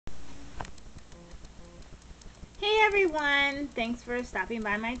everyone, thanks for stopping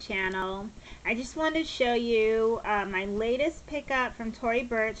by my channel. I just wanted to show you my latest pickup from Tory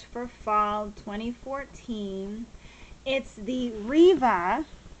Burch for fall 2014. It's the Reva,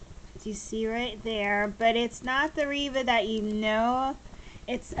 as you see right there, but it's not the Reva that you know.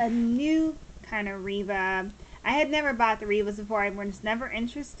 It's a new kind of Reva. I had never bought the Revas before. I was never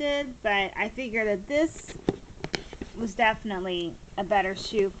interested, but I figured that this was definitely a better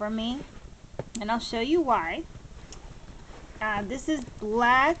shoe for me, and I'll show you why. This is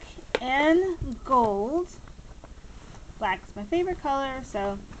black and gold. Black is my favorite color, so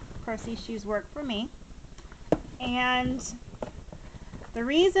of course these shoes work for me. And the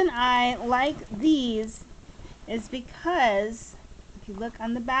reason I like these is because if you look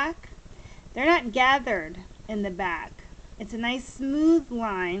on the back, they're not gathered in the back. It's a nice smooth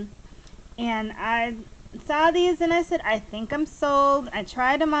line, and I saw these and I said, I think I'm sold. I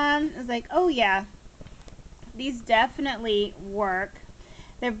tried them on. I was like, oh yeah, these definitely work.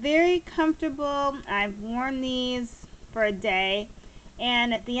 They're very comfortable. I've worn these for a day,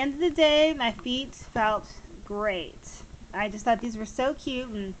 and at the end of the day my feet felt great. I just thought these were so cute,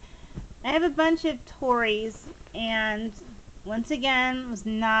 and I have a bunch of Torys, and once again was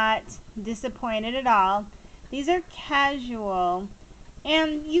not disappointed at all. These are casual,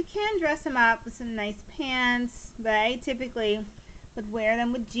 and you can dress them up with some nice pants, but I typically would wear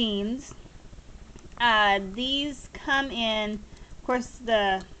them with jeans. These come in, of course,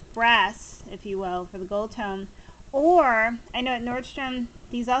 the brass, if you will, for the gold tone, or I know at Nordstrom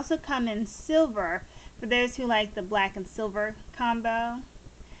these also come in silver for those who like the black and silver combo.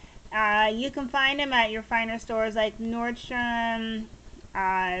 You can find them at your finer stores like Nordstrom,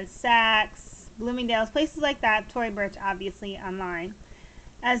 Saks, Bloomingdale's, places like that. Tory Burch obviously online,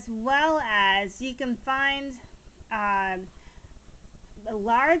 as well as you can find the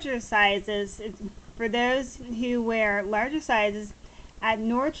larger sizes for those who wear larger sizes at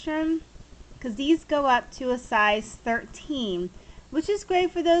Nordstrom, because these go up to a size 13, which is great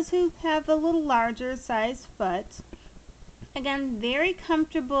for those who have a little larger size foot. Again, very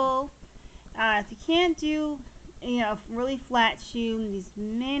comfortable. If you can't do a really flat shoe, these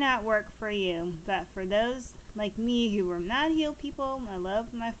may not work for you, but for those like me who are not heel people, I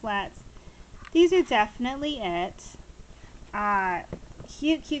love my flats, these are definitely it.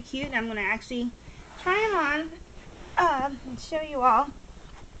 Cute, cute, cute. And I'm going to actually try them on and show you all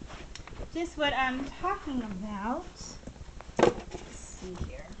just what I'm talking about. Let's see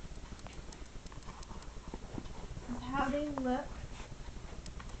here. This is how they look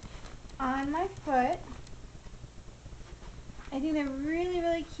on my foot. I think they're really,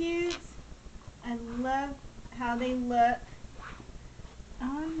 really cute. I love how they look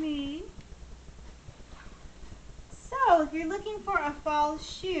on me. So if you're looking for a fall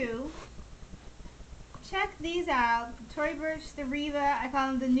shoe, check these out. Tory Burch, the Reva. I call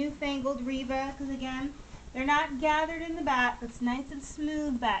them the newfangled Reva because, again, they're not gathered in the back. It's nice and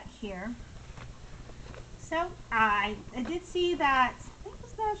smooth back here. So I did see that, I think it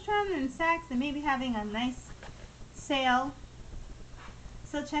was Nordstrom and Saks, they may be having a nice sale.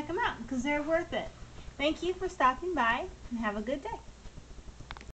 So check them out because they're worth it. Thank you for stopping by, and have a good day.